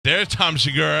There's Tom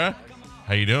Segura.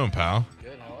 How you doing, pal?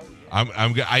 Good. How are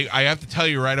you? I have to tell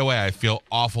you right away. I feel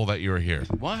awful that you are here.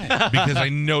 Why? Because I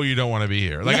know you don't want to be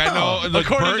here. Like I know. Look,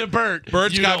 According to Bert,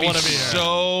 Bert's you got don't me wanna be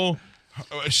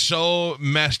here. so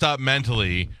messed up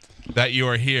mentally that you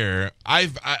are here.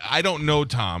 I don't know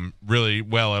Tom really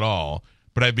well at all,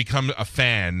 but I've become a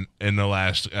fan in the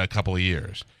last couple of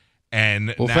years.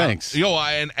 And well, now, thanks.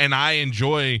 And I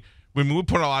enjoy. We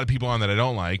put a lot of people on that I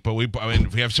don't like, but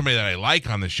if we have somebody that I like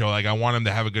on the show, like I want him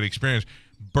to have a good experience.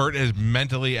 Bert has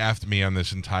mentally effed me on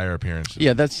this entire appearance.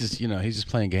 Yeah, that's just he's just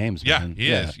playing games. Yeah, Man.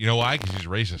 he is. You know why? Because he's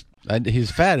racist.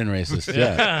 He's fat and racist.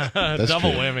 Yeah, that's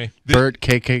double true. whammy. Bert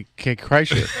KKK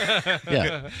Kreischer.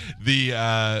 Yeah,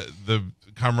 the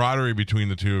camaraderie between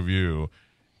the two of you,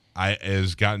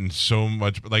 has gotten so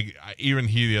much. Like even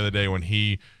he the other day when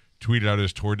he tweeted out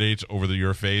his tour dates over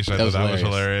your face. I thought that was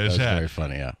hilarious. That was very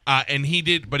funny, yeah. And he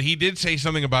did say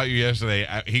something about you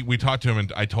yesterday. We talked to him,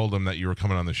 and I told him that you were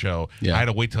coming on the show. Yeah. I had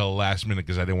to wait till the last minute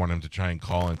because I didn't want him to try and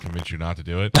call and convince you not to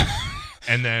do it.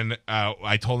 And then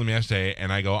I told him yesterday,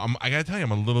 and I go, I got to tell you,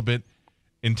 I'm a little bit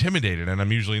intimidated, and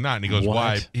I'm usually not. And he goes, What?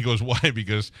 why? He goes, why?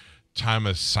 Because Tom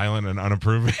is silent and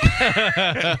unapproving.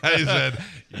 I said,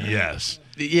 yes.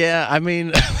 Yeah, I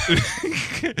mean,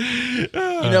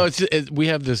 we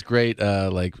have this great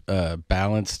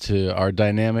balance to our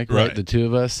dynamic, right? The two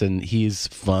of us, and he's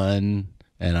fun,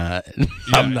 and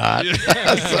I'm not.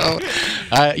 Yeah. So,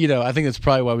 I think that's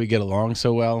probably why we get along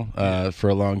so well for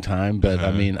a long time. But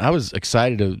I mean, I was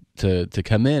excited to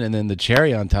come in, and then the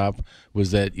cherry on top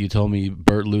was that you told me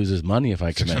Bert loses money if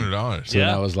I come in. $600. So then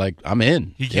I was like, I'm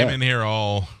in. He came in here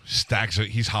all stacks of.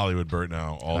 He's Hollywood Bert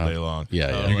now all day long.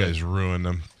 Yeah. You guys ruined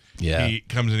him. Yeah. He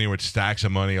comes in here with stacks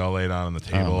of money all laid out on the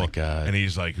table. Oh, my God. And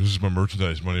he's like, this is my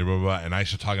merchandise money, blah, blah, blah. And I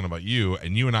started talking about you,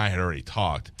 and you and I had already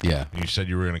talked. Yeah. And you said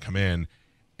you were going to come in.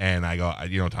 And I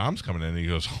go, Tom's coming in. And he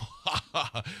goes, ha,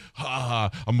 ha, ha, ha.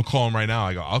 I'm going to call him right now.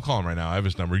 I go, I'll call him right now. I have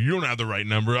his number. You don't have the right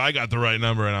number. I got the right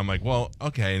number. And I'm like, well,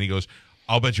 okay. And he goes,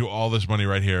 I'll bet you all this money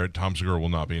right here, Tom Segura will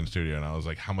not be in studio. And I was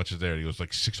like, how much is there? And he goes, like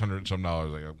 $600 and some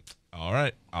dollars. I go, all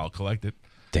right, I'll collect it.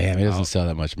 Damn, he doesn't sell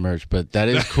that much merch, but that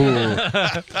is cool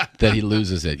that he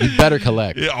loses it. You better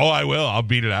collect. Yeah, I will. I'll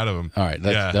beat it out of him. All right,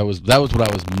 that was what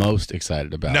I was most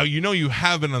excited about. Now, you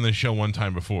have been on this show one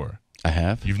time before. I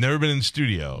have. You've never been in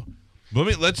studio.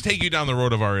 Let's take you down the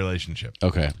road of our relationship.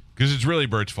 Okay. Because it's really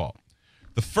Bert's fault.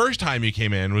 The first time you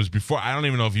came in was before. I don't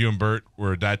even know if you and Bert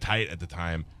were that tight at the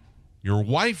time. Your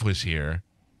wife was here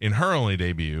in her only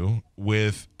debut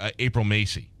with April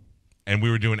Macy, and we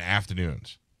were doing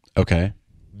afternoons. Okay.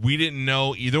 We didn't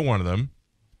know either one of them,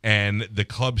 and the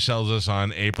club sells us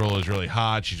on April is really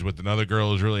hot. She's with another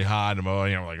girl who's really hot, and we're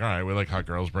like, all right, we like hot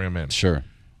girls, bring them in. Sure.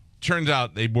 Turns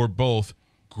out they were both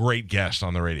great guests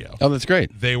on the radio. Oh, that's great.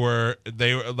 They were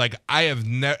like,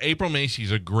 April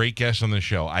Macy's a great guest on the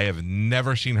show. I have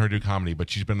never seen her do comedy, but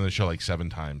she's been on the show like 7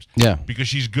 times. Yeah. Because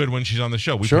she's good when she's on the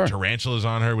show. We Sure. put tarantulas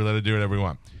on her. We let her do whatever we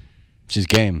want. She's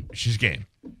game. She's game.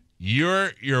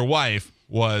 Your wife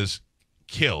was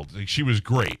killed. Like, she was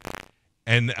great.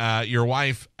 And your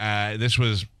wife, this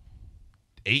was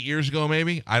 8 years ago,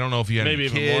 maybe. I don't know if you had maybe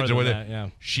any even kids more or than whatever. that, yeah.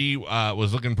 She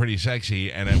was looking pretty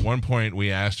sexy, and at one point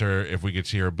we asked her if we could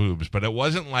see her boobs, but it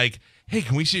wasn't like, "Hey,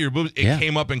 can we see your boobs?" It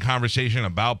came up in conversation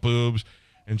about boobs,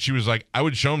 and she was like, "I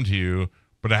would show them to you,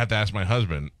 but I have to ask my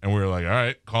husband." And we were like, "All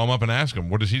right, call him up and ask him.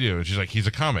 What does he do?" And she's like, "He's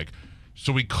a comic."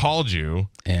 So we called you,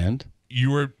 and you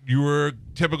were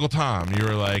typical Tom. You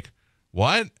were like,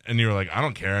 what? And you were like, I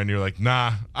don't care. And you're like,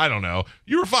 nah, I don't know.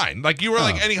 You were fine. Like, you were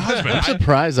like any husband. I'm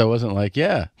surprised I wasn't like,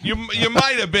 yeah. You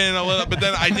might have been a little, but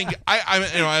then I think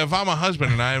if I'm a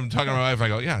husband and I'm talking to my wife, I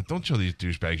go, yeah, don't show these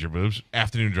douchebags your boobs.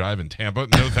 Afternoon drive in Tampa,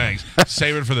 no thanks.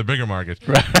 Save it for the bigger markets.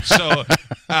 Right. So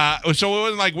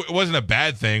it wasn't a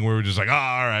bad thing. We were just like, oh,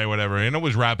 all right, whatever. And it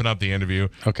was wrapping up the interview.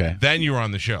 Okay. Then you were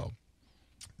on the show.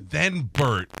 Then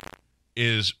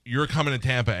you're coming to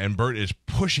Tampa, and Bert is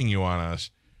pushing you on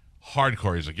us.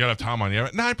 Hardcore. He's like, you gotta have Tom on you.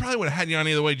 No, I probably would have had you on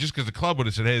either way just because the club would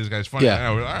have said, hey, this guy's funny. Yeah.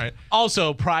 All right.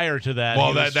 Also, prior to that,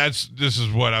 well, this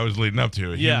is what I was leading up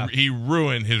to. He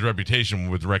ruined his reputation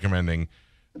with recommending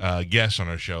guests on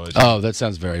our show. That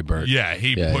sounds very Bert. Yeah,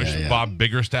 he pushed Bob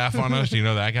Biggerstaff on us. Do you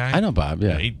know that guy? I know Bob,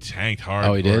 yeah. He tanked hard.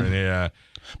 Oh, he did? Yeah.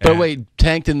 But wait,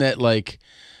 tanked in that, like,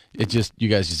 you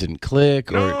guys just didn't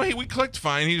click? No, we clicked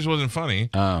fine. He just wasn't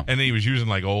funny. Oh. And then he was using,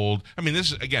 like, old... I mean,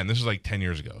 this is like 10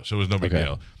 years ago, so it was no big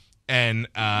deal. And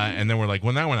then we're like,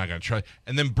 well, now we're not going to try.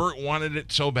 And then Bert wanted it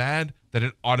so bad that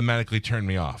it automatically turned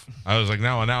me off. I was like,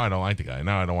 now I don't like the guy.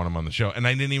 Now I don't want him on the show. And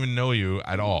I didn't even know you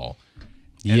at all.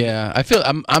 Yeah, I feel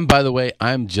I'm by the way,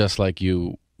 I'm just like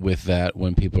you with that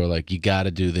when people are like, you got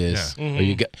to do this, or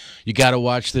you got to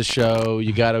watch this show,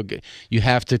 you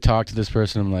have to talk to this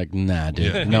person. I'm like, nah,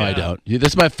 dude, no, I don't.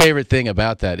 That's my favorite thing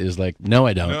about that is like, no,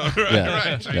 I don't. No,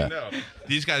 right. So you know.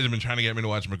 These guys have been trying to get me to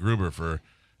watch MacGruber for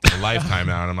a lifetime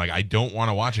now, and I'm like, I don't want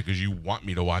to watch it because you want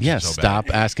me to watch it so bad. Stop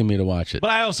asking me to watch it.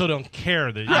 But I also don't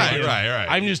care that. Right.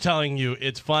 I'm just telling you,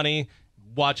 it's funny.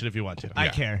 Watch it if you want to. I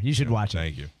care. You should watch it.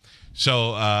 Thank you.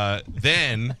 So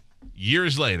then,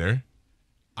 years later,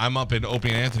 I'm up in Opie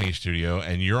and Anthony's studio,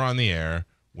 and you're on the air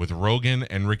with Rogan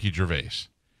and Ricky Gervais.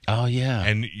 Oh, yeah.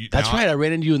 And that's right. I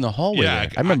ran into you in the hallway. Yeah,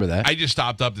 I remember that. I just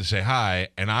stopped up to say hi,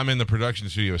 and I'm in the production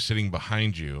studio sitting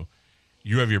behind you.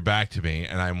 You have your back to me,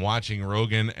 and I'm watching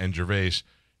Rogan and Gervais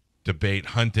debate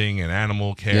hunting and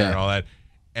animal care and all that.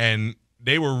 And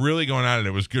they were really going at it.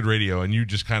 It was good radio, and you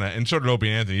just kind of, and so did Opie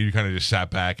and Anthony, you kind of just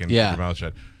sat back and kept your mouth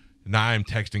shut. Now I'm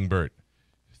texting Bert.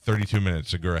 32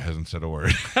 minutes, Segura hasn't said a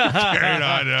word. Carried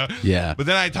on, yeah. But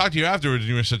then I talked to you afterwards, and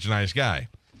you were such a nice guy.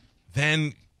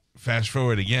 Then fast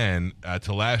forward again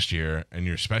to last year, and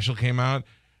your special came out,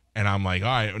 and I'm like, all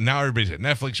right, now everybody's at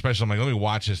Netflix special. I'm like, let me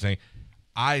watch this thing.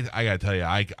 I got to tell you,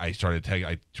 I started tagging,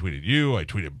 I tweeted you, I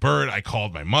tweeted Bert, I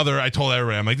called my mother, I told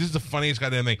everybody, I'm like, this is the funniest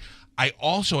goddamn thing. I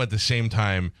also, at the same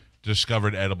time,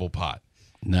 discovered edible pot.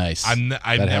 Nice. I'm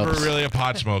never really a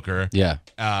pot smoker. Yeah.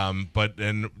 But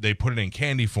then they put it in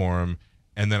candy form,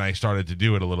 and then I started to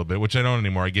do it a little bit, which I don't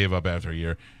anymore. I gave up after a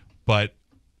year. But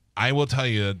I will tell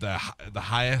you, the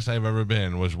highest I've ever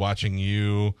been was watching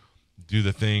you do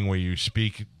the thing where you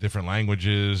speak different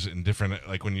languages and different,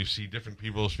 like when you see different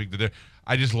people speak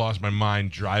I just lost my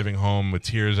mind driving home with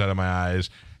tears out of my eyes.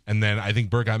 And then I think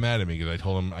Bert got mad at me because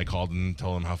I called and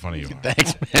told him how funny you are.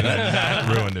 Thanks, man. And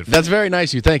that ruined it. That's very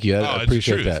nice of you. Thank you. I it's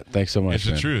appreciate the truth. that. Thanks so much, It's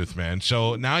man. the truth, man.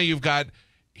 So now you've got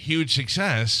huge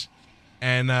success,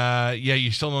 and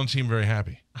you still don't seem very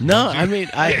happy. No, I mean,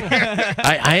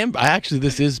 I am. Actually,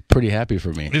 this is pretty happy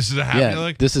for me. This is a happy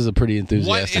look? This is a pretty What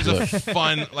enthusiastic is look. a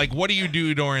fun, like, what do you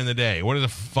do during the day? What is a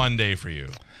fun day for you?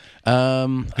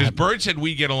 Because Bert said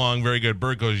we get along very good.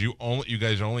 Bert goes, you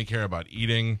guys only care about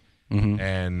eating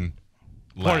and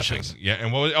laughing. Porsches. Yeah,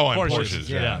 and what was, and Porsches.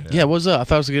 Yeah, what's up? I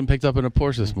thought I was getting picked up in a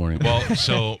Porsche this morning. Well,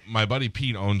 so my buddy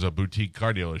Pete owns a boutique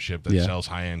car dealership that sells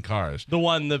high-end cars.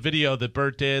 The video that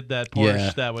Bert did, that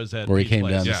Porsche that was at where he Pete's came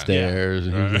place. down the stairs.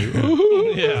 And he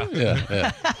was like,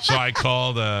 Yeah. So I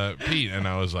called Pete, and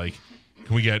I was like,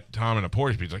 can we get Tom in a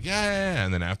Porsche? Pete's like, yeah.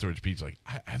 And then afterwards, Pete's like,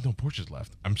 I have no Porsches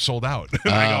left. I'm sold out.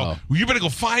 And I go, well, you better go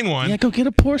find one. Yeah, go get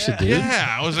a Porsche, dude.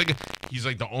 Yeah. I was like, he's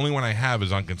like, the only one I have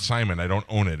is on consignment. I don't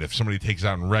own it. If somebody takes it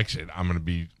out and wrecks it, I'm going to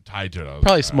be tied to it.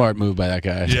 Probably smart move by that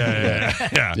guy.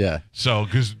 Yeah. So,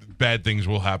 because bad things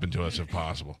will happen to us if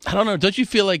possible. I don't know. Don't you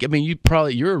feel like, I mean,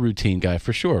 you're a routine guy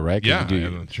for sure, right? Yeah, I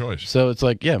have no choice. So it's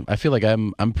like, yeah, I feel like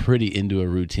I'm pretty into a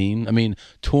routine. I mean,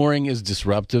 touring is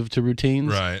disruptive to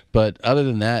routines. Right. But other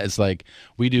than that, it's like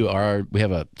we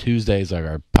have a Tuesday's like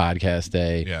our podcast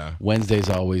day. Yeah. Wednesday's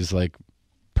always like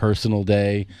personal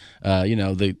day. I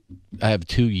have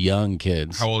 2 young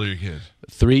kids. How old are your kids?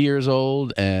 3 years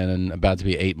old and about to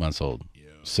be 8 months old.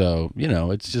 So,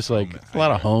 it's just like a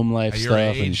lot of home life at stuff.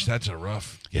 Your age, that's a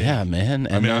rough game. Yeah, man.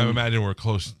 And I imagine we're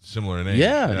similar in age.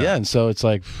 Yeah. And so it's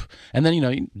like, and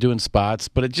then, doing spots,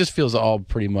 but it just feels all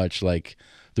pretty much like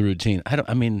the routine.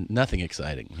 Nothing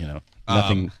exciting,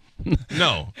 nothing.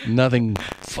 No. Nothing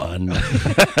fun. What?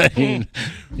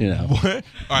 All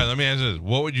right, let me ask this.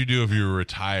 What would you do if you were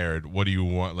retired? What do you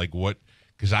want? Like what?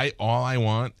 Because all I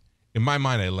want, in my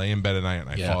mind, I lay in bed at night and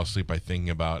I fall asleep by I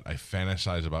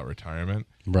fantasize about retirement.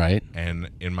 Right. And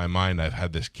in my mind, I've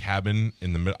had this cabin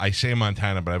in the middle. I say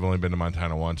Montana, but I've only been to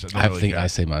Montana once. I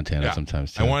say Montana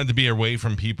sometimes too. I wanted to be away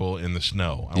from people in the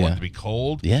snow. I wanted to be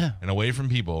cold and away from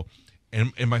people.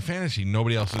 And in my fantasy,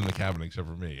 nobody else is in the cabin except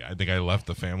for me. I think I left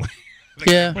the family.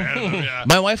 Yeah.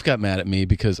 My wife got mad at me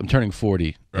because I'm turning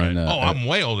 40. Right. And, I'm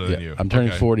way older than you. I'm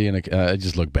turning 40, and I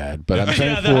just look bad. But I'm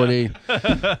turning 40.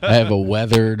 I have a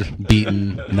weathered,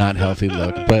 beaten, not healthy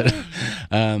look. But,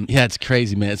 it's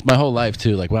crazy, man. It's my whole life,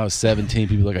 too. Like, when I was 17,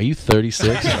 people were like, are you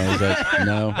 36? And I was like,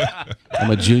 no. I'm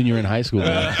a junior in high school,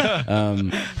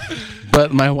 man.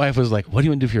 But my wife was like, what do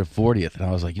you want to do for your 40th? And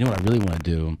I was like, you know what I really want to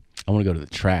do? I want to go to the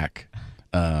track.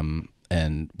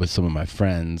 And with some of my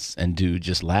friends and do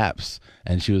just laps.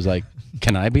 And she was like,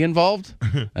 can I be involved?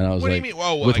 And I was what like, do you mean?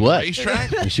 Whoa, with like what? A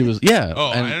racetrack? And she was, yeah.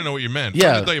 Oh, and, I didn't know what you meant.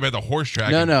 Yeah. I thought you meant the horse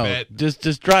track. No,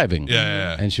 just driving.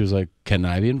 Yeah. And she was like, can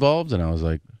I be involved? And I was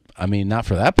like, I mean, not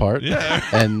for that part. Yeah.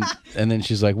 And then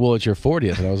she's like, well, it's your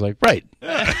 40th. And I was like, right.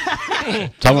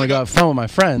 So I want to go have fun with my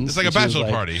friends. It's like a And she was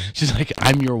bachelor party. She's like,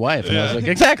 I'm your wife. And I was like,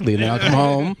 exactly. And then I'll come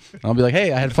home. And I'll be like,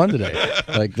 hey, I had fun today.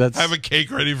 Like, that's. Have a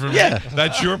cake ready for me. Yeah.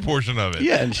 That's your portion of it.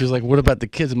 Yeah. And she was like, what about the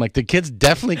kids? I'm like, the kids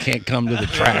definitely can't come to the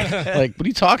track. Like, what are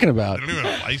you talking about? They don't even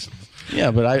have a license.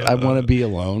 Yeah, but I want to be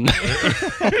alone.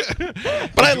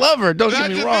 But I love her. Don't get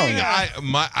me wrong.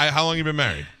 How long have you been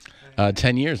married?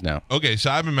 10 years now. Okay, so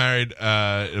I've been married.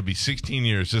 It'll be 16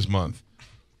 years this month,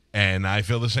 and I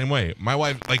feel the same way. My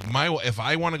wife, if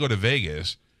I want to go to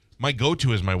Vegas, my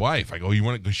go-to is my wife. I go, you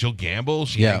want to? She'll gamble.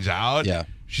 She hangs out. Yeah,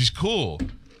 she's cool.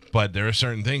 But there are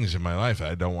certain things in my life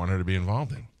I don't want her to be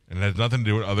involved in, and it has nothing to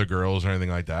do with other girls or anything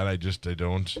like that. I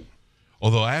don't.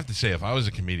 Although I have to say, if I was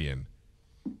a comedian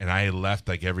and I left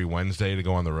like every Wednesday to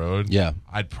go on the road, yeah,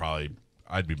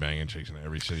 I'd be banging chicks in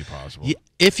every city possible. Yeah,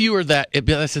 if you were that,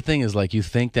 that's the thing is like you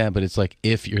think that, but it's like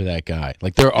if you're that guy,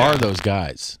 like there are those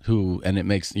guys who, and it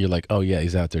makes you're like, oh yeah,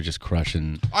 he's out there just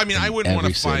crushing. I mean, I wouldn't want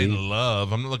to find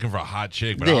love. I'm not looking for a hot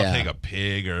chick, but I'll take a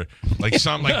pig or like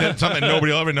something like that, something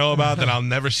nobody will ever know about that I'll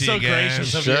never see again.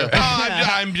 Gracious of Sure. you.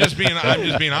 I'm just being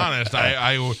honest.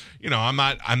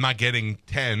 I'm not getting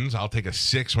 10s. I'll take a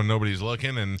 6 when nobody's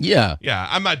looking, and yeah,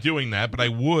 I'm not doing that. But I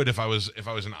would if I was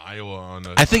in Iowa on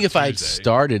a. I think if Tuesday. I had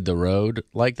started the road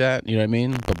like that, you know what I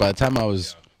mean. But by the time I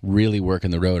was really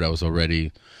working the road, I was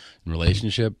already in a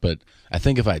relationship. But I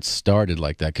think if I'd started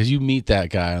like that, because you meet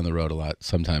that guy on the road a lot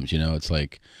sometimes, you know, it's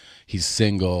like he's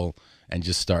single and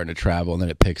just starting to travel, and then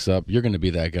it picks up. You're going to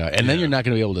be that guy, and then you're not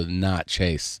going to be able to not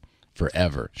chase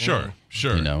forever. Sure.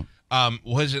 You know.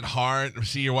 Was it hard?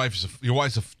 See, your wife's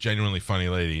a genuinely funny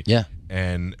lady. Yeah.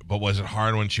 But was it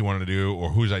hard when she wanted to do, or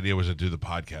whose idea was it to do the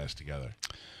podcast together?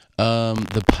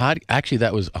 Actually,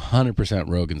 that was 100%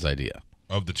 Rogan's idea.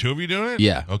 Of the two of you doing it?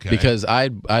 Yeah. Okay. Because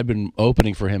I'd been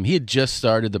opening for him. He had just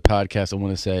started the podcast. I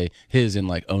want to say his in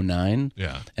like 2009.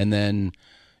 Yeah. And then,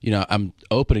 you know, I'm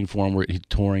opening for him. He's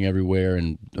touring everywhere,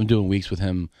 and I'm doing weeks with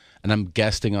him, and I'm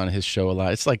guesting on his show a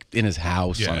lot. It's like in his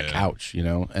house on a couch, you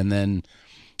know. And then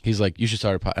he's like, "You should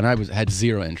start a podcast," and I had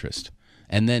zero interest.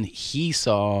 And then he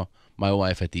saw my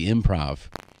wife at the Improv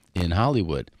in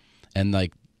Hollywood, and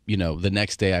like, you know, the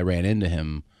next day I ran into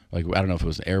him. Like, I don't know if it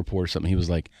was an airport or something. He was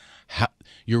like,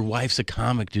 your wife's a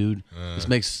comic, dude. This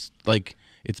makes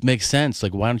it makes sense.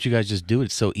 Like, why don't you guys just do it?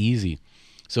 It's so easy.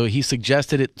 So he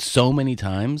suggested it so many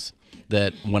times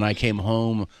that when I came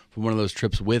home from one of those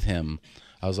trips with him,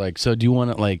 I was like, so do you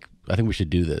want to, like, I think we should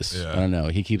do this. Yeah. I don't know.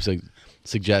 He keeps like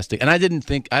suggesting. And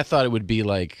I thought it would be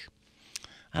like,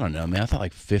 I don't know, man. I thought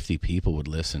like 50 people would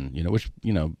listen, you know, which,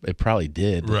 you know, it probably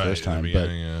did the first time. But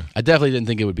I definitely didn't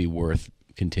think it would be worth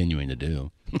continuing to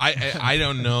do. I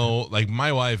don't know. Like,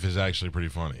 my wife is actually pretty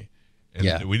funny.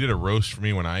 And we did a roast for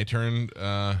me when I turned.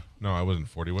 No, I wasn't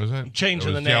 40, was it?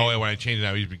 Changing the name. Yeah, when I changed it,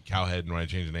 I used to be Cowhead, and when I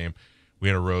changed the name, we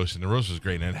had a roast, and the roast was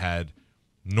great, and it had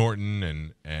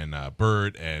Norton and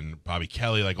Bert and Bobby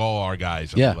Kelly, like all our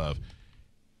guys that we love.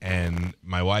 And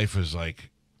my wife was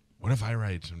like, "What if I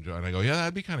write some joke?" And I go, "Yeah,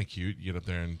 that'd be kind of cute. You get up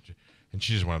there and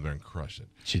she just went up there and crushed it.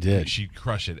 She did. She'd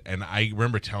crush it. And I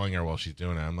remember telling her while she's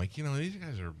doing it, I'm like, you know, these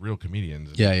guys are real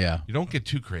comedians. And you don't get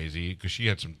too crazy, because she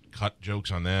had some cut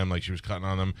jokes on them, like she was cutting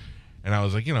on them. And I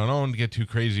was like, you know, don't get too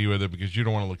crazy with it, because you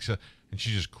don't want to look. And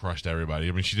she just crushed everybody.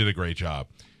 I mean, she did a great job.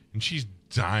 And she's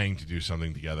dying to do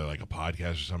something together, like a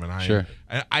podcast or something.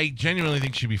 I genuinely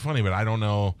think she'd be funny, but I don't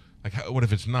know. Like, what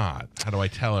if it's not? How do I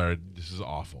tell her this is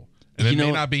awful? And it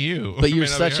may not be you. But you're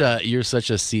such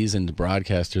a seasoned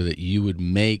broadcaster that you would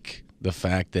make the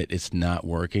fact that it's not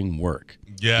working work.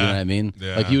 Yeah. You know what I mean?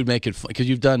 Yeah. Like, you would make it, because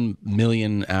you've done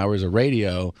million hours of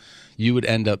radio, you would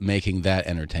end up making that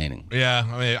entertaining. Yeah.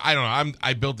 I mean, I don't know.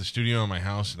 I built the studio in my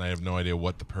house, and I have no idea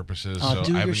what the purpose is. Oh, so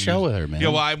do your show with her, man. Yeah,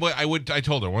 well, I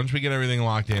told her, once we get everything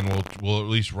locked in, we'll at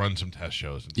least run some test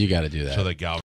shows. You got to do that. So that Gal